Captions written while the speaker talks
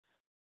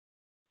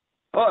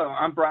Hello,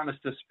 I'm Bronis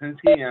de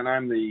Supinski, and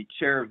I'm the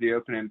chair of the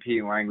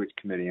OpenMP Language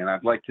Committee, and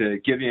I'd like to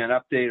give you an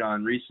update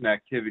on recent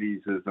activities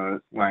as a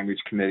language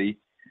committee.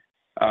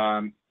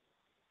 We're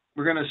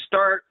going to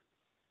start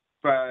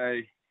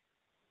by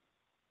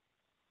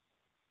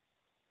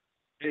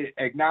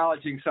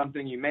acknowledging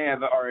something you may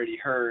have already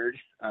heard,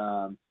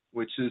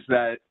 which is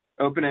that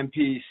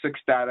OpenMP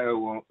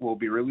 6.0 will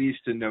be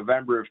released in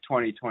November of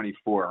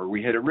 2024.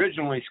 We had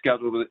originally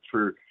scheduled it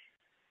for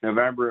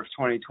November of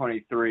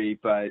 2023,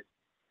 but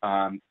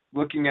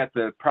looking at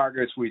the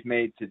progress we've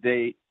made to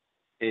date,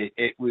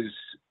 it was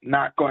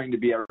not going to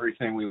be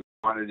everything we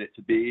wanted it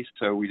to be,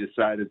 so we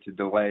decided to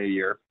delay a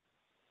year.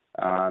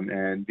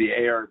 And the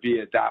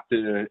ARB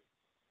adopted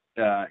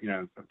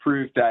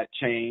approved that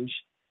change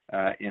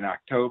in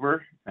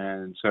October,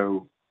 and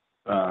so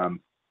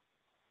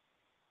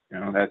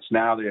that's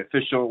now the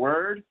official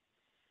word.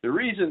 The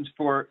reasons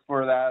for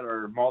that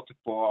are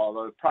multiple,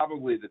 although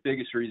probably the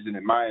biggest reason,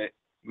 in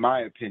my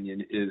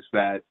opinion, is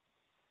that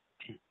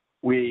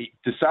we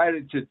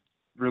decided to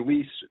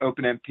release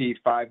OpenMP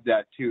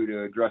 5.2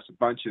 to address a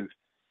bunch of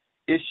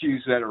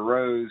issues that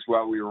arose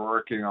while we were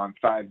working on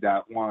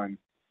 5.1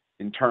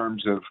 in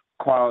terms of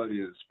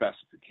quality of the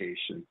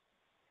specification.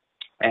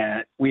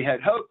 And we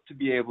had hoped to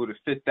be able to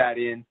fit that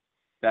in,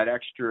 that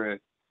extra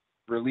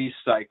release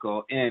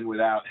cycle in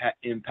without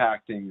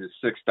impacting the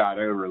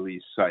 6.0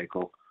 release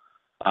cycle.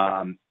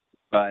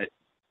 But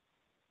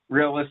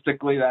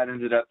realistically, that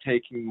ended up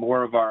taking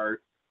more of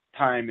our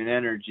time and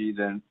energy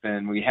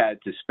than we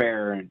had to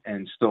spare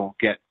and still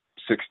get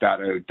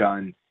 6.0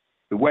 done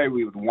the way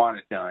we would want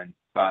it done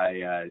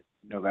by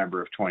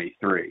November of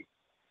 23.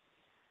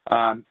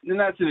 And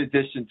that's in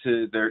addition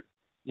to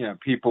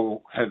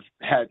people have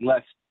had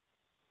less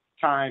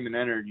time and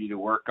energy to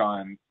work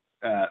on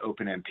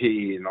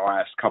OpenMP in the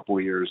last couple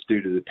of years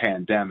due to the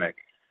pandemic.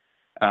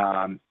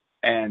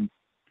 And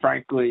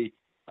frankly,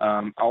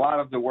 a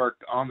lot of the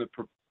work on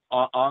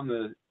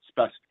the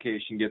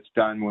specification gets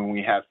done when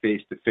we have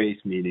face-to-face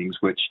meetings,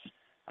 which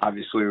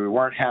obviously we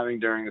weren't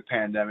having during the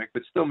pandemic,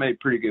 but still made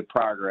pretty good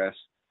progress.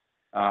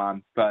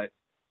 And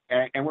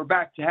we're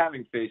back to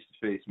having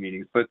face-to-face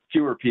meetings, but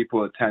fewer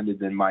people attended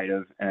than might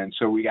have, and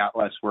so we got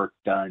less work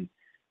done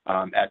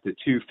at the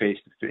two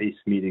face-to-face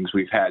meetings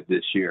we've had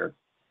this year.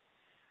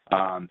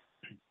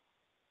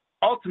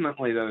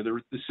 Ultimately, though, the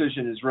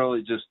decision is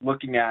really just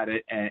looking at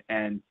it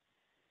and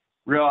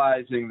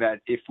realizing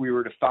that if we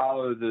were to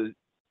follow the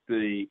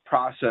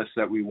process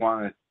that we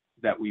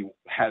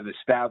have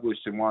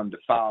established and wanted to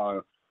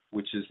follow,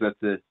 which is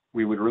that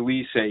we would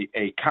release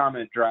a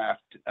comment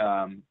draft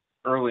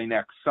early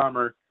next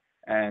summer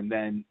and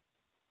then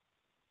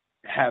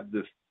have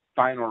the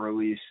final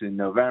release in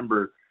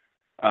November,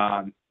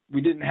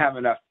 we didn't have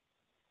enough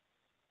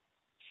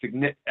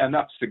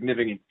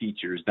significant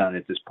features done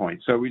at this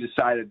point. So we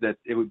decided that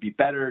it would be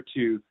better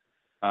to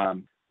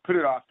put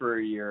it off for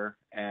a year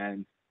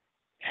and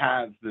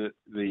have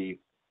the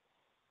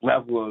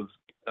level of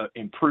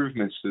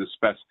improvements to the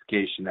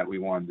specification that we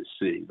wanted to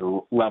see, the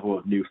level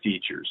of new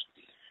features.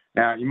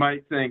 Now, you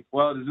might think,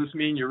 well, does this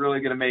mean you're really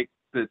going to make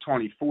the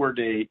 24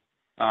 date?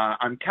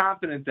 I'm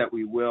confident that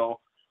we will.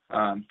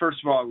 First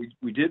of all,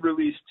 we did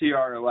release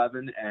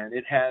TR11, and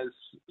it has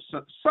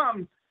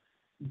some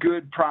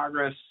good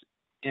progress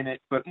in it,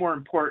 but more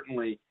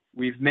importantly,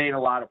 we've made a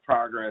lot of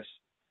progress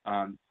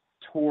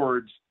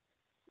towards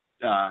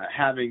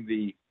having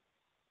the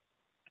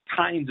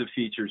kinds of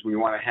features we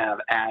want to have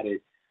added,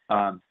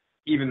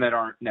 even that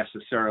aren't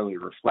necessarily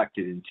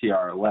reflected in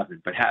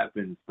TR11, but have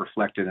been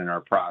reflected in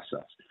our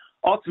process.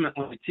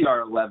 Ultimately,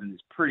 TR11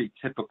 is pretty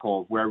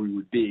typical of where we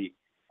would be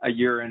a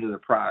year into the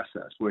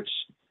process, which,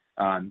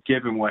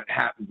 given what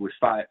happened with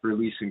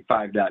releasing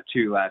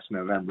 5.2 last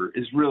November,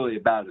 is really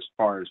about as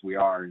far as we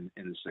are in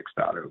the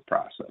 6.0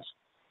 process.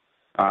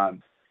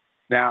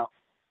 Now,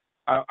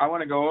 I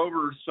want to go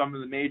over some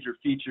of the major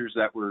features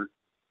that we're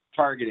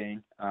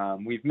targeting.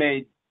 We've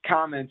made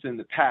comments in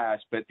the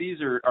past, but these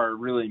are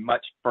really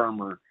much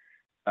firmer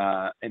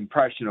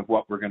impression of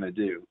what we're going to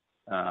do.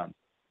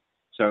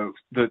 So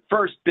the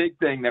first big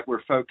thing that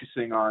we're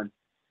focusing on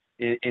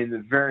in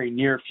the very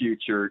near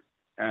future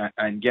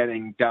and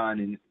getting done,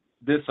 and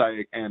this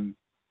I am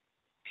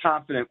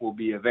confident will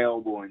be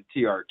available in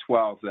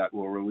TR12 that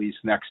we'll release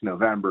next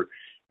November,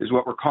 is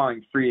what we're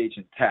calling free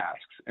agent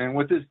tasks. And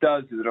what this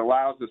does is it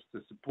allows us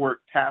to support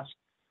task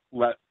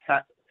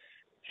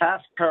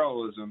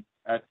parallelism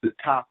at the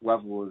top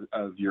level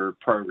of your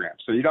program.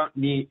 So you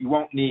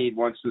won't need,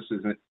 once this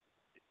isn't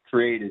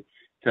created,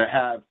 to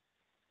have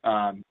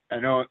an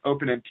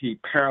OpenMP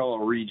parallel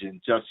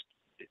region just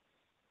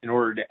in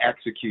order to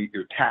execute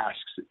your tasks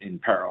in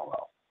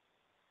parallel.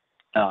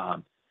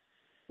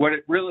 What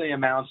it really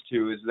amounts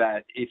to is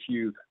that if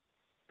you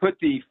put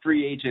the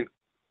free agent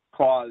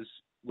clause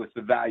with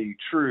the value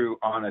true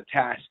on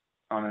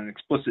an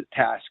explicit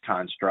task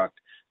construct,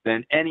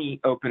 then any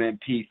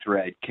OpenMP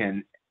thread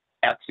can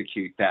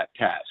execute that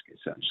task,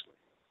 essentially.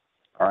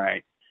 All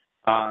right.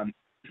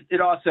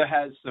 It also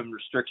has some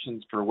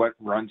restrictions for what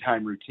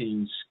runtime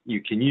routines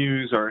you can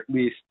use, or at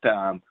least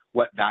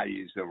what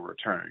values they'll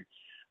return.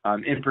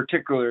 In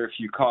particular, if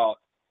you call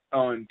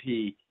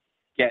OMP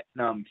get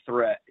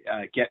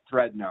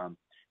thread num,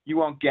 you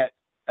won't get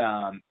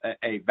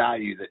a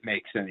value that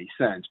makes any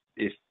sense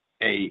if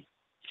a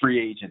free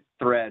agent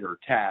thread or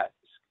task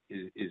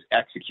is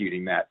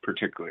executing that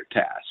particular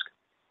task.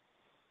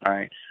 All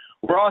right.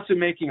 We're also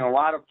making a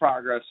lot of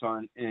progress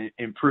on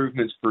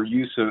improvements for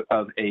use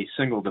of a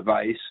single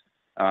device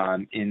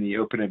in the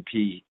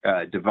OpenMP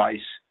device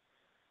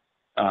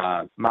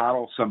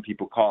model. Some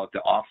people call it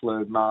the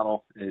offload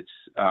model. It's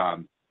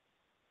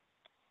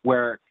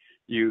where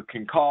you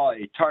can call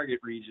a target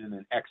region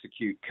and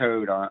execute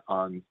code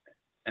on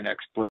an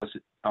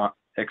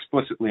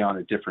explicitly on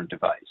a different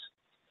device.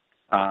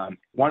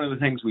 One of the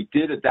things we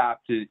did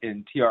adopt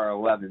in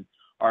TR11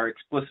 are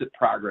explicit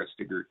progress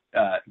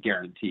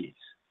guarantees.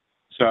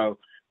 So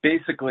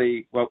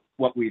basically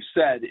what we've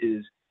said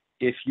is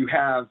if you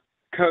have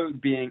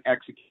code being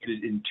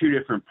executed in two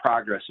different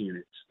progress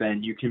units,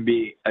 then you can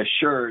be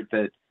assured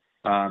that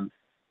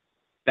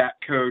that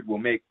code will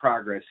make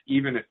progress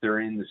even if they're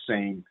in the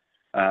same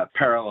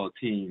parallel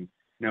team,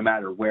 no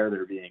matter where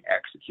they're being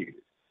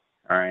executed.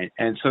 All right,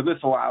 and so this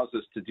allows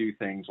us to do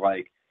things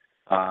like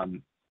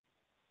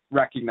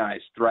recognize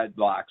thread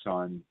blocks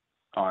on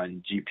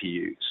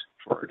GPUs,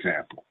 for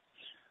example.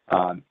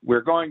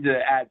 We're going to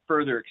add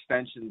further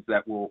extensions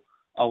that will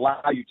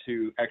allow you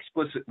to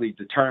explicitly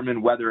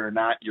determine whether or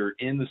not you're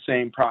in the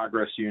same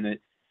progress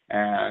unit.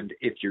 And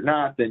if you're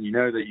not, then you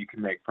know that you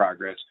can make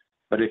progress.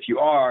 But if you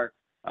are,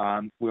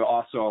 we'll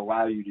also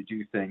allow you to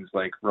do things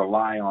like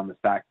rely on the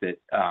fact that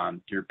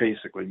you're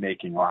basically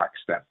making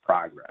lockstep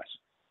progress.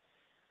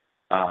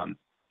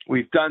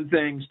 We've done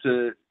things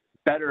to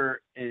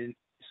better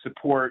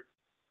support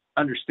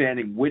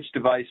understanding which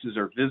devices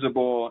are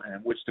visible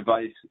and which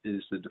device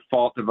is the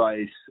default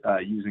device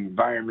using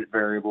environment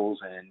variables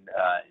and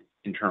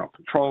internal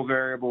control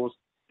variables.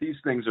 These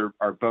things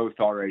are both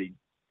already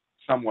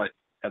somewhat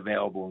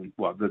available.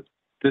 Well,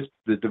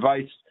 the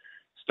device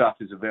stuff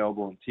is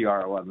available in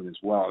TR11 as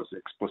well as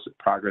explicit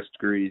progress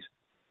degrees.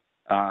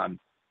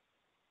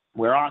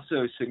 We're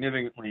also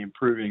significantly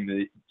improving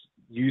the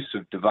use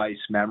of device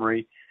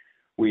memory.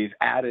 We've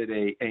added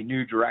a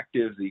new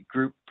directive, the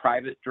group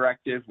private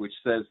directive, which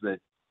says that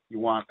you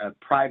want a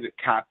private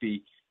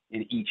copy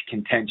in each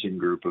contention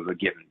group of a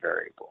given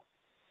variable.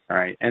 All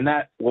right, and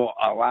that will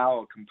allow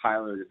a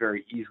compiler to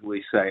very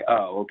easily say,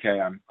 oh, okay,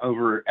 I'm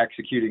over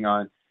executing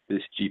on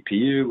this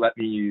GPU. Let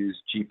me use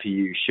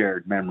GPU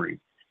shared memory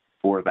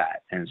for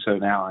that. And so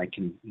now I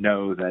can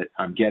know that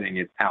I'm getting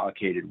it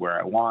allocated where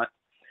I want.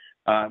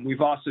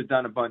 We've also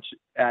done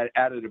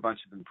added a bunch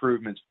of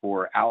improvements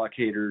for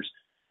allocators,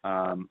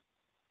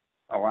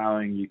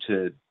 allowing you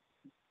to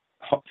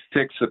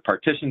fix the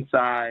partition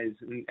size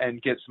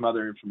and get some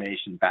other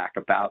information back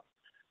about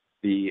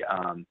the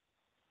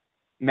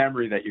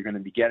memory that you're going to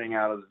be getting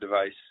out of the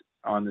device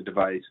on the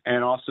device,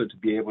 and also to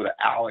be able to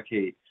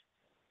allocate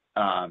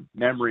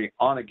memory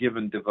on a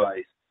given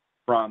device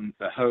from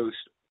the host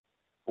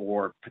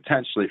or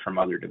potentially from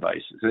other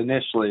devices.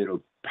 Initially,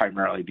 it'll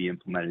primarily be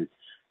implemented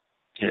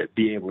to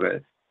be able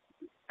to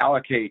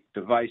allocate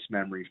device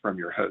memory from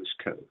your host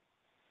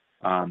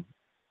code.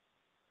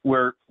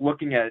 We're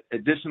looking at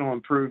additional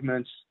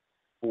improvements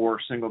for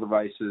single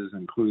devices,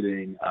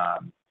 including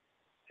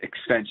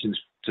extensions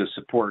to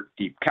support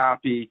deep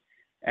copy,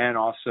 and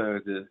also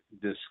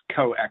this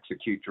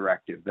co-execute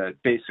directive that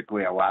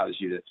basically allows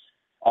you to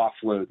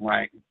offload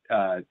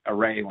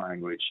array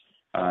language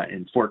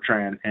in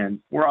Fortran. And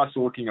we're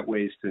also looking at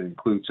ways to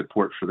include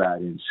support for that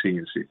in C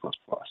and C++.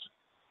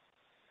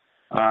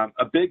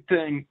 A big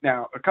thing,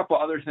 now a couple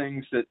other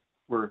things that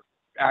we're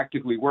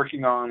actively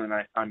working on, and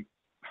I'm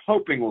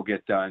hoping will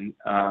get done.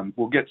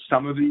 We'll get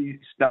some of these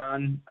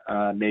done,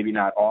 maybe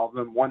not all of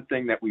them. One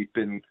thing that we've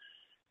been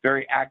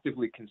very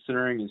actively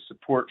considering is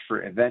support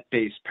for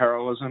event-based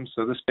parallelism.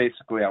 So this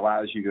basically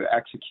allows you to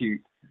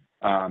execute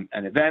an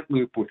event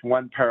loop with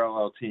one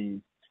parallel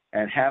team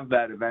and have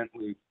that event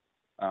loop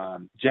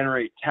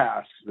generate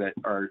tasks that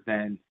are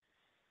then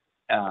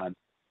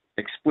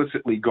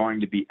explicitly going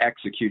to be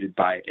executed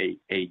by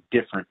a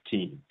different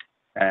team.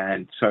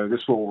 And so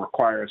this will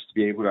require us to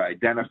be able to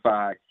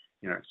identify,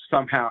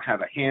 somehow have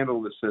a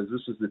handle that says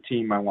this is the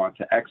team I want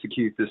to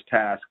execute this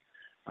task.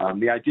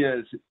 The idea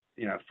is,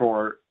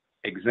 for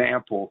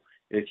example,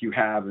 if you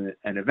have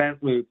an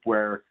event loop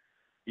where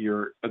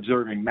you're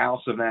observing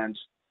mouse events,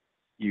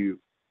 you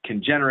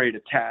can generate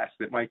a task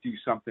that might do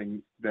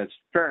something that's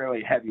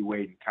fairly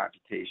heavyweight in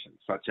computation,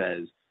 such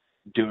as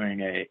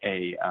doing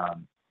a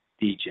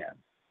degen.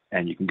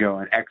 And you can go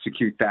and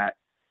execute that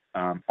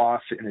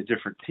off in a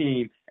different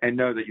team and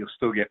know that you'll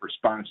still get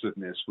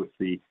responsiveness with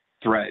the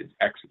thread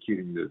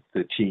executing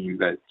the team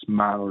that's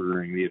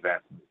monitoring the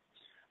event.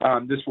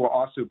 This will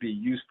also be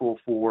useful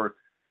for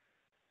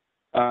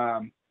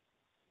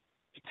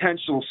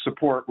potential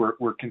support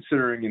we're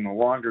considering in the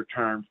longer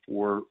term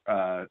for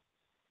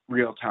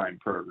real-time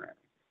programming.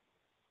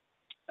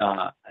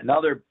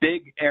 Another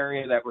big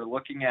area that we're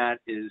looking at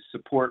is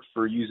support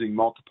for using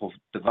multiple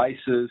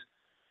devices.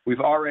 We've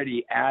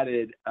already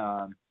added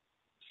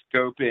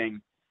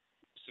scoping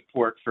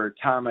support for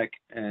atomic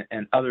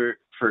and other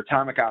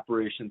atomic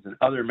operations and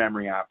other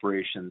memory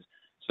operations,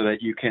 so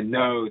that you can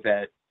know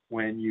that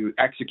when you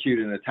execute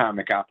an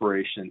atomic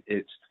operation,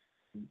 it's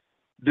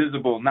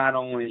visible not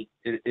only,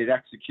 it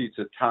executes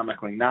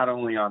atomically, not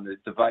only on the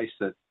device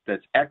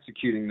that's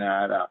executing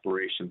that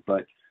operation,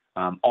 but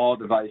all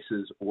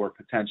devices or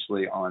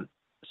potentially on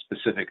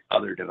specific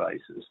other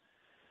devices.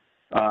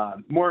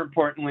 More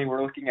importantly,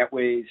 we're looking at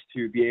ways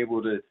to be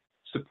able to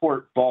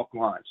support bulk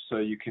launch, so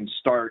you can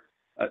start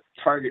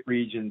target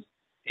regions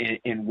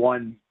in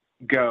one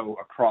go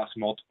across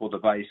multiple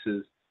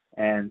devices,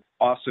 and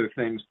also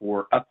things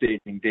for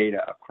updating data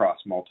across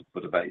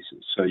multiple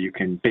devices. So you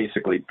can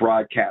basically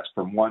broadcast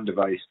from one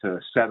device to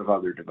a set of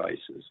other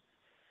devices.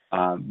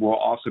 We'll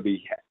also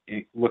be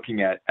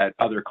looking at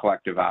other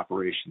collective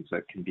operations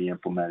that can be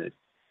implemented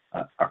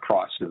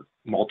across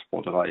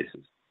multiple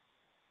devices.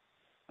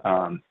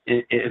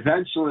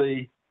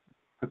 Eventually,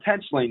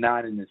 potentially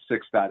not in the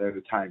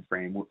 6.0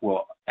 timeframe,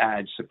 we'll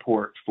add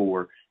support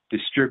for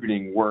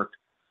distributing work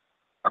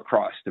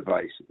across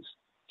devices.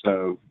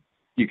 So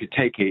you could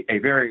take a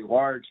very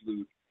large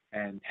loop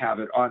and have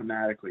it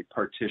automatically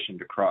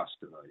partitioned across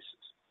devices.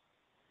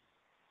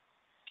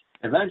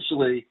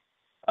 Eventually,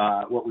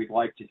 what we'd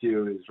like to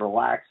do is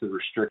relax the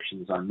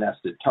restrictions on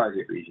nested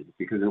target regions,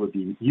 because it would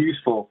be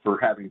useful for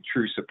having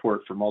true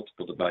support for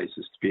multiple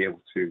devices to be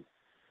able to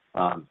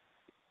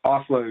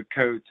offload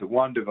code to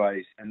one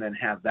device and then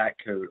have that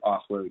code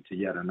offload to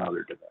yet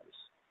another device.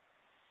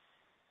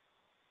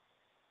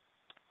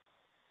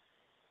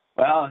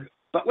 Well,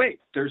 but wait,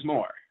 there's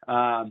more.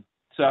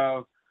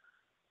 So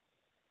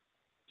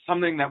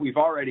something that we've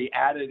already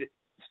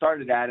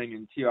started adding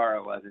in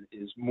TR11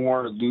 is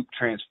more loop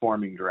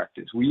transforming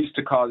directives. We used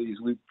to call these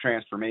loop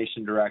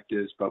transformation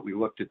directives, but we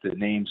looked at the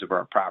names of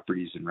our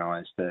properties and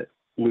realized that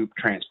loop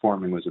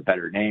transforming was a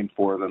better name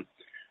for them.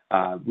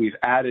 We've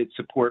added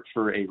support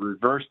for a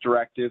reverse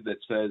directive that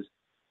says,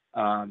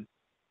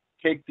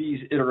 take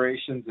these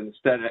iterations, and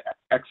instead of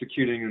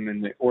executing them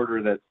in the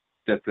order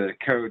that the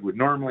code would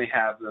normally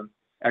have them,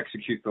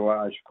 execute the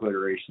logical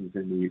iterations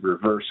in the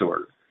reverse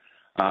order.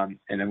 And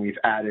then we've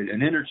added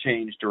an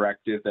interchange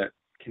directive that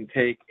can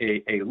take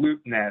a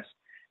loop nest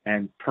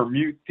and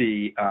permute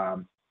the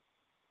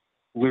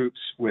loops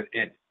within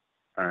it.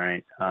 All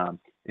right.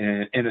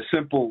 In a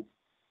simple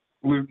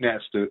loop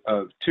nest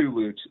of two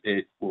loops,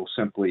 it will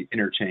simply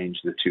interchange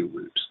the two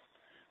loops.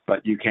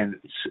 But you can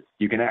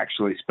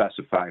actually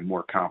specify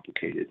more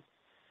complicated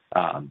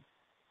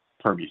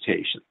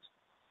permutations.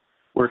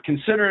 We're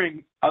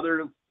considering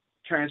other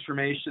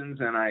transformations,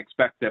 and I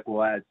expect that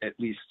we'll add at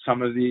least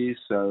some of these.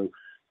 So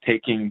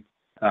taking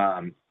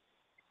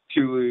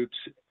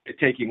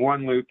taking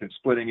one loop and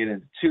splitting it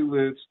into two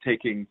loops,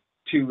 taking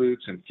two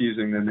loops and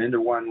fusing them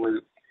into one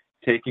loop,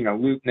 taking a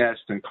loop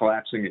nest and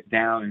collapsing it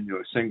down into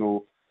a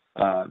single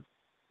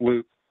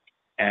loop,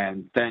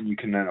 and then you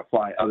can then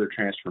apply other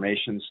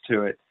transformations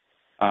to it.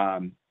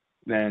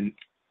 Then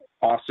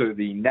also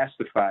the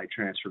nestify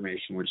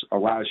transformation, which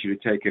allows you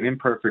to take an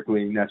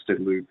imperfectly nested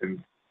loop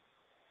and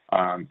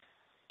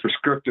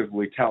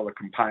prescriptively tell the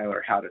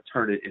compiler how to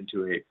turn it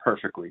into a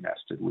perfectly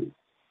nested loop.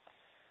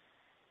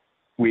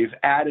 We've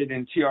added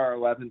in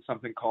TR11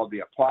 something called the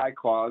apply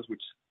clause,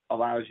 which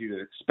allows you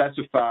to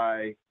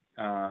specify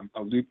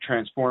a loop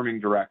transforming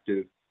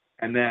directive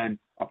and then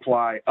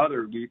apply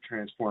other loop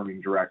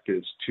transforming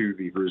directives to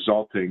the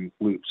resulting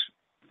loops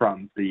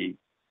from the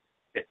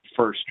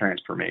first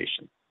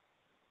transformation.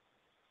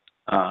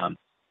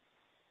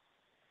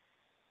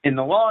 In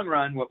the long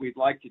run, what we'd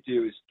like to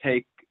do is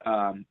take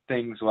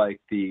things like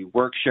the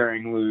work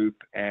sharing loop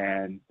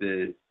and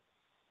the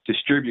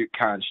distribute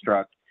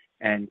construct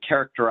and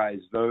characterize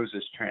those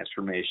as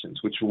transformations,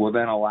 which will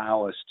then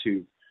allow us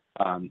to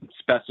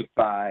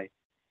specify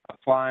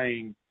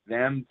applying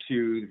them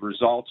to the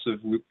results of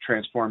loop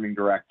transforming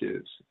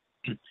directives,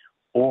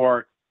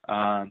 or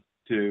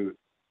to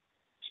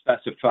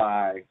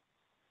specify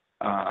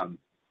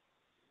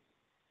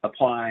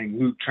applying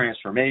loop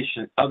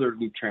transformation, other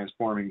loop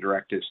transforming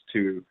directives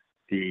to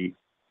the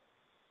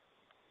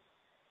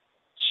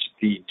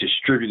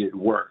distributed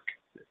work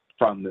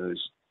from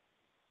those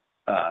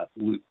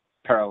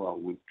parallel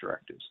loop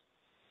directives.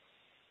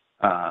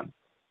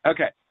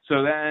 Okay,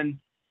 so then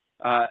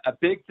a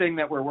big thing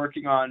that we're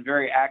working on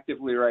very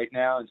actively right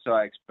now, and so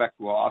I expect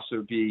will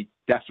also be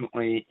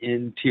definitely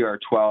in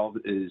TR12,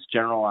 is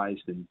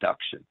generalized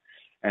induction.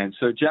 And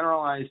so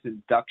generalized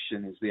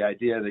induction is the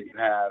idea that you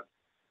have,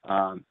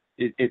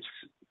 it's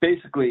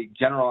basically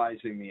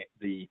generalizing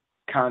the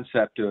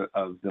concept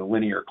of the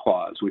linear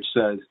clause, which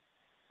says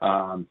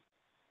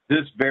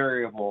this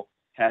variable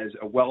has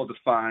a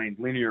well-defined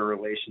linear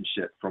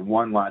relationship from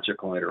one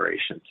logical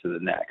iteration to the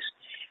next.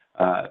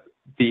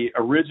 The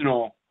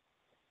original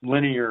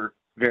linear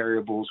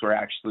variables were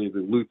actually the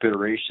loop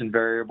iteration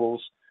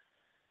variables.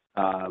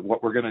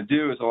 What we're going to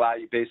do is allow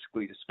you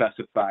basically to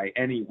specify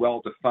any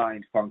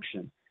well-defined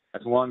function,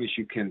 as long as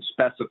you can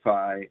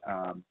specify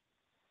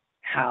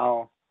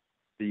how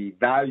the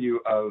value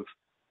of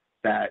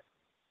that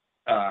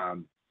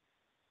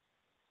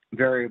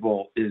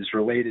variable is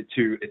related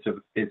to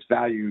its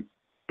value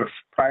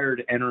prior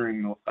to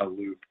entering a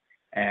loop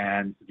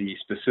and the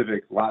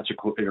specific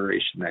logical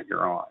iteration that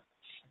you're on.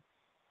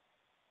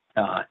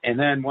 And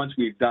then once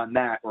we've done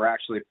that, we're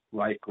actually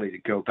likely to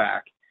go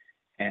back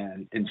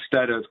and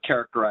instead of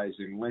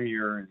characterizing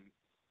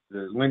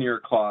the linear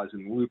clause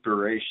and loop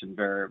iteration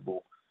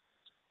variable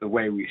the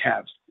way we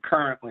have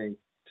currently,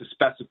 to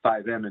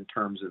specify them in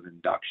terms of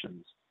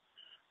inductions.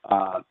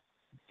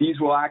 These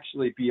will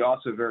actually be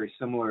also very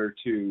similar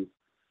to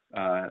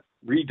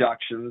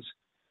reductions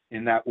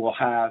in that we'll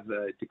have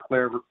a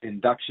declare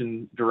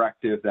induction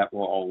directive that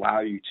will allow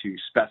you to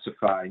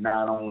specify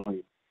not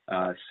only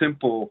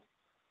simple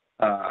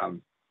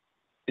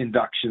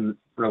induction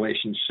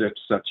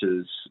relationships such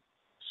as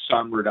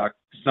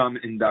sum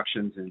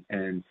inductions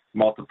and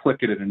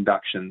multiplicative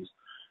inductions,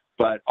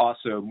 but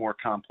also more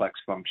complex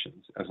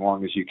functions, as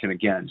long as you can,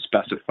 again,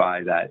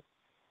 specify that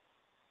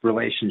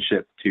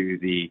relationship to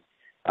the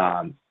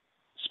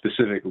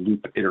specific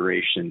loop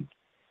iteration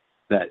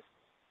that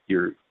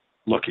you're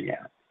looking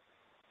at.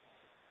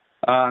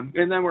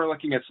 And then we're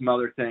looking at some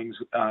other things,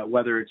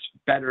 whether it's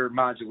better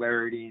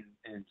modularity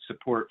and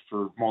support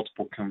for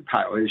multiple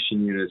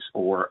compilation units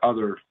or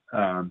other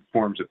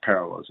forms of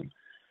parallelism.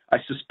 I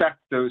suspect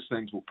those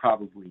things will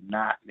probably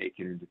not make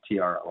it into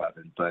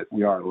TR11, but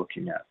we are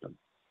looking at them.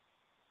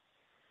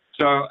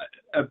 So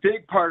a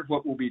big part of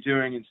what we'll be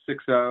doing in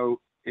 6.0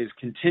 is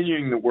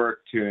continuing the work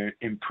to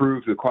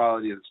improve the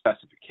quality of the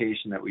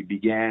specification that we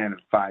began in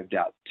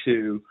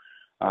 5.2.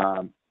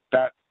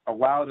 That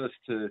allowed us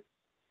to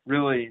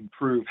really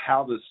improve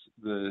how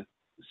the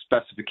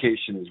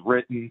specification is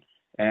written,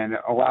 and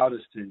allowed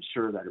us to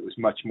ensure that it was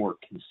much more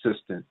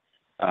consistent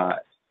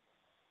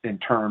in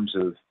terms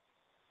of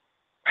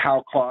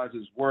how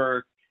clauses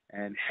work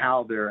and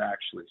how they're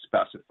actually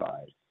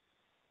specified.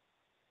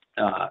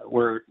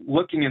 We're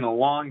looking in the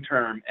long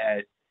term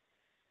at,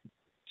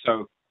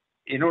 so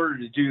in order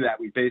to do that,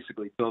 we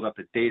basically build up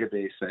a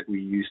database that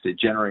we use to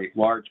generate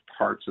large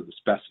parts of the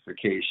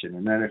specification.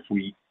 And then if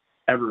we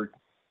ever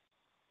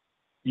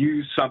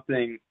use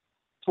something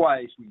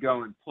twice, we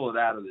go and pull it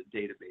out of the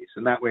database.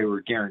 And that way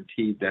we're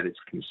guaranteed that it's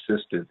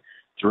consistent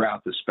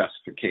throughout the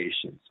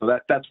specification. So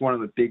that's one of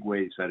the big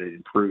ways that it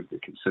improved the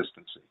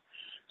consistency.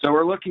 So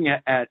we're looking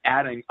at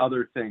adding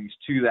other things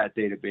to that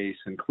database,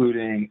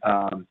 including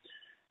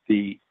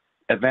the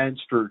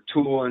events for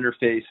tool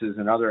interfaces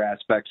and other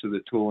aspects of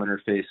the tool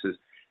interfaces,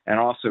 and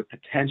also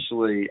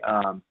potentially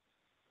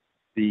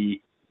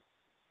the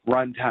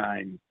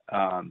runtime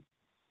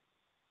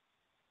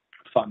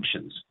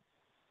functions.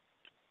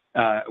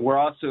 We're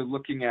also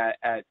looking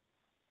at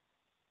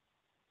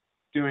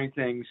doing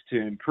things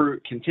to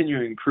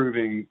continue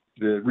improving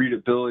the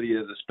readability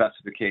of the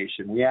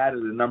specification. We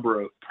added a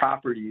number of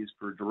properties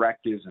for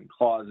directives and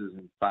clauses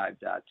in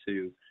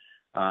 5.2,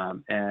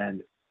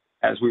 and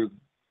as we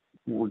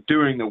were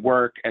doing the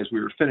work, as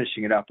we were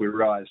finishing it up, we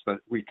realized that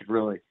we could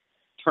really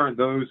turn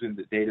those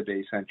into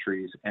database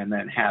entries and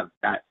then have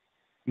that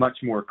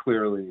much more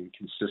clearly and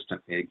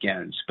consistently,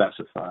 again,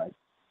 specified.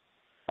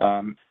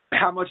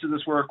 How much of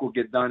this work will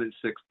get done in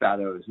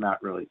 6.0 is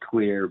not really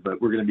clear,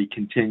 but we're going to be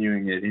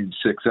continuing it in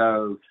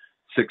 6.0,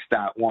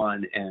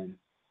 6.1, and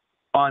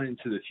on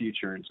into the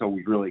future until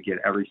we really get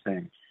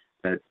everything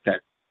that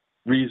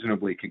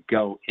reasonably could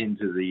go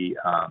into the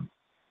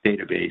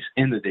database,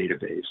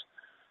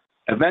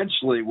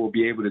 Eventually, we'll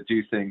be able to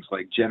do things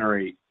like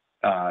generate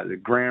the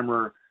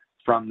grammar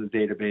from the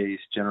database,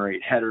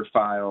 generate header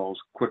files,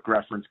 quick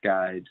reference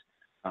guides,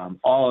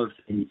 all of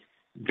the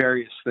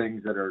various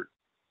things that are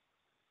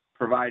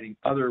providing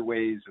other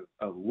ways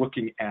of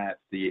looking at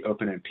the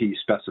OpenMP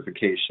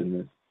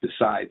specification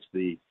besides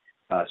the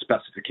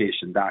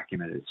specification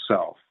document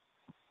itself.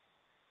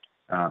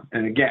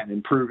 And again,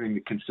 improving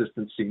the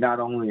consistency not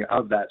only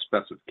of that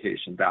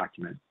specification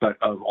document, but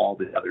of all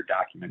the other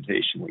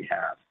documentation we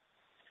have.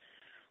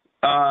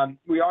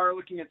 We are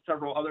looking at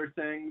several other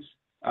things.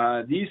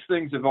 These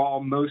things have all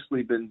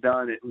mostly been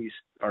done, at least,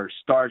 or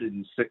started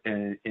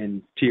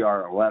in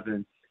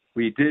TR11.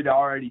 We did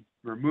already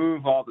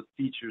remove all the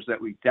features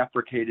that we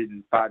deprecated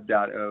in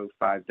 5.0,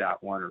 5.1,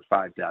 or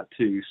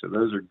 5.2, so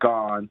those are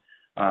gone.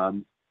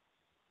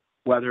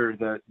 Whether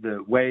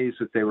the ways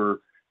that they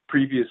were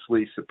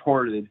previously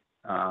supported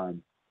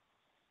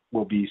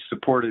will be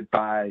supported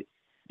by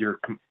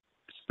your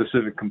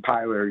specific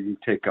compiler you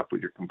take up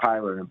with your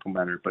compiler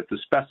implementer, but the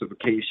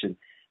specification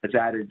has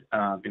added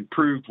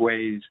improved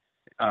ways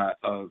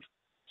of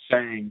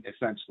saying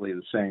essentially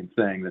the same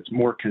thing that's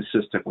more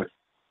consistent with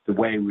the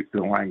way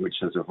the language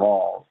has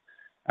evolved.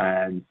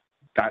 And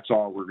that's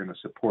all we're going to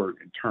support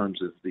in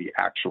terms of the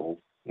actual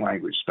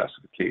language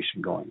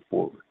specification going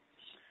forward.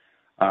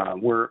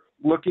 We're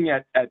looking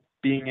at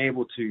being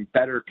able to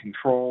better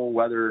control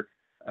whether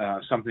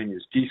something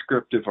is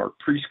descriptive or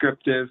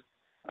prescriptive.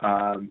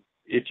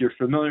 If you're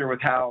familiar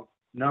with how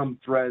the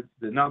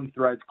num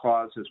threads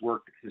clause has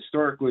worked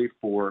historically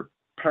for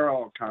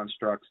parallel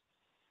constructs,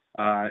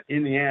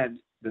 in the end,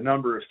 the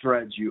number of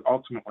threads you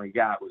ultimately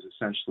got was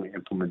essentially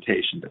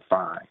implementation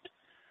defined.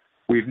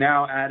 we've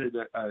now added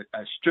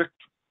a strict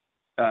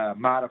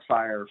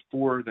modifier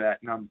for that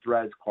num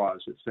threads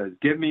clause that says,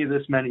 give me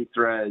this many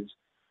threads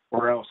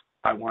or else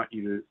I want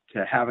you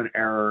to have an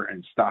error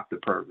and stop the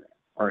program,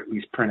 or at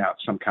least print out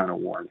some kind of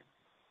warning.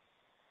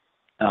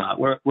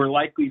 We're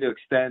likely to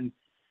extend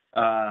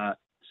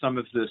some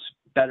of this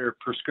better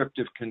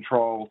prescriptive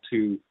control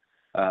to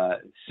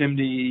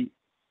SIMD,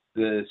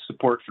 the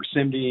support for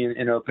SIMD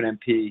in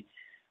OpenMP.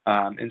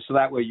 And so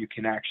that way you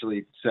can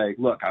actually say,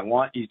 look, I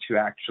want you to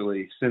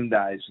actually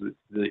SIMDize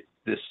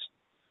this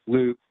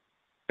loop.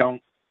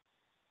 Don't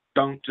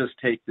just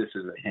take this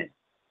as a hint,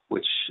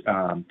 which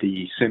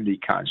the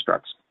SIMD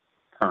constructs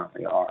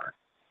currently are.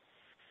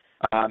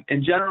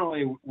 And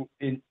generally,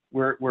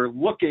 we're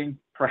looking,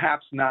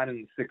 perhaps not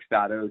in the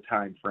 6.0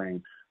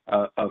 timeframe,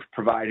 of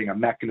providing a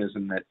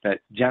mechanism that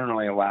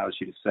generally allows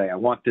you to say, I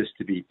want this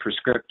to be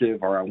prescriptive,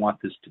 or I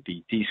want this to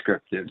be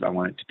descriptive. I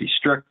want it to be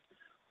strict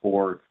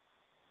or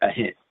a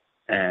hint.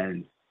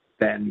 And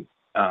then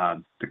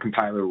the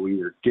compiler will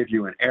either give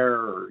you an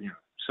error or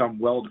some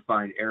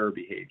well-defined error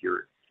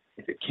behavior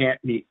if it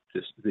can't meet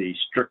the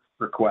strict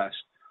request,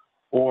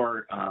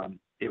 or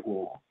it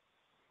will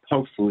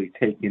hopefully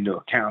take into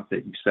account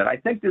that you said, I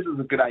think this is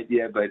a good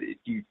idea, but if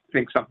you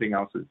think something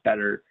else is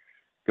better,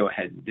 go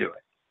ahead and do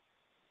it.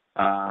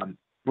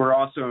 We're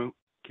also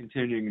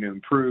continuing to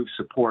improve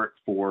support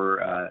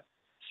for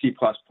C++.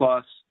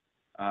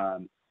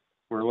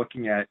 We're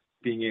looking at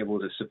being able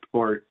to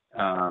support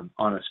on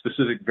a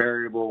specific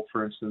variable,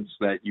 for instance,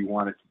 that you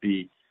want it to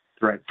be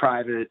thread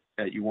private,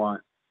 that you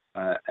want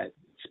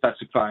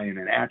specifying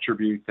an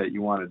attribute that you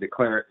want to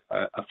declare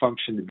a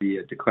function to be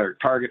a declared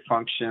target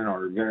function,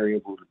 or a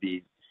variable to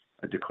be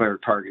a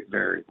declared target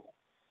variable.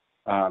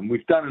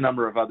 We've done a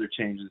number of other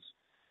changes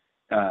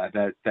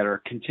that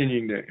are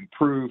continuing to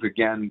improve,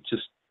 again,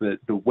 just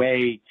the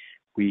way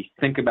we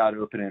think about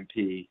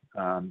OpenMP.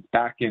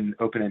 Back in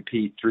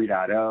OpenMP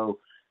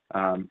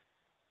 3.0,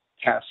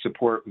 task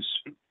support was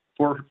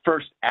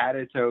first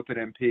added to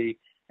OpenMP,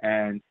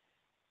 and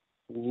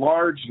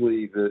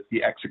largely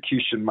the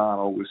execution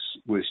model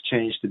was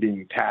changed to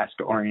being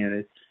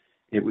task-oriented.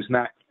 It was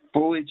not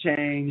fully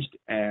changed,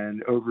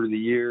 and over the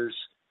years,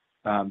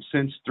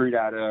 since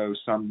 3.0,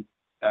 some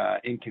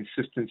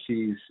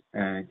inconsistencies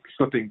and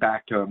slipping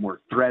back to a more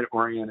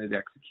thread-oriented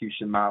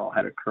execution model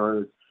had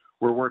occurred.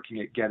 We're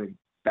working at getting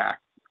back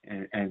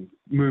and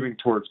moving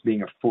towards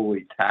being a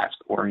fully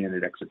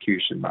task-oriented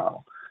execution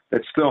model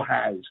that still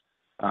has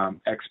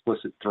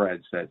explicit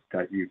threads that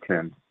you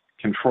can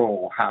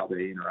control how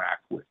they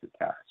interact with the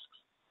tasks.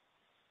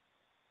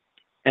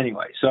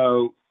 Anyway,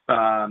 so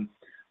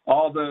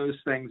all those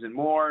things and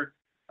more.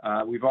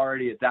 We've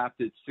already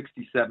adopted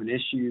 67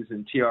 issues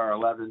in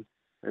TR11.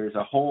 There's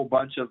a whole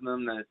bunch of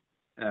them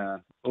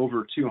that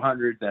over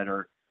 200 that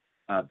are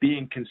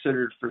being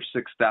considered for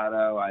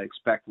 6.0. I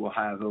expect we'll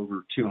have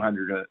over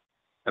 200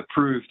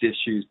 approved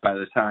issues by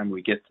the time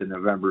we get to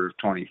November of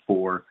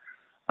 24.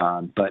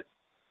 But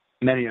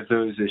many of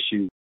those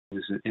issues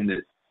in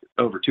the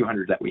over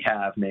 200 that we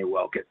have may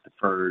well get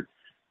deferred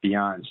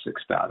beyond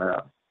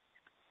 6.0.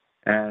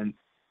 And,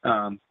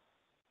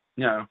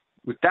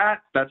 with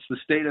that, that's the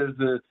state of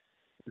the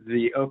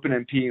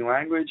OpenMP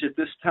language at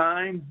this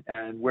time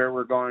and where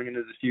we're going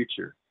into the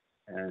future.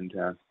 And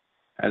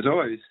as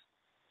always,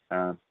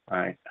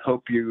 I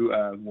hope you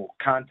will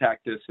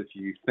contact us if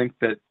you think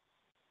that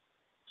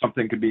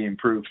something could be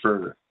improved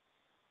further.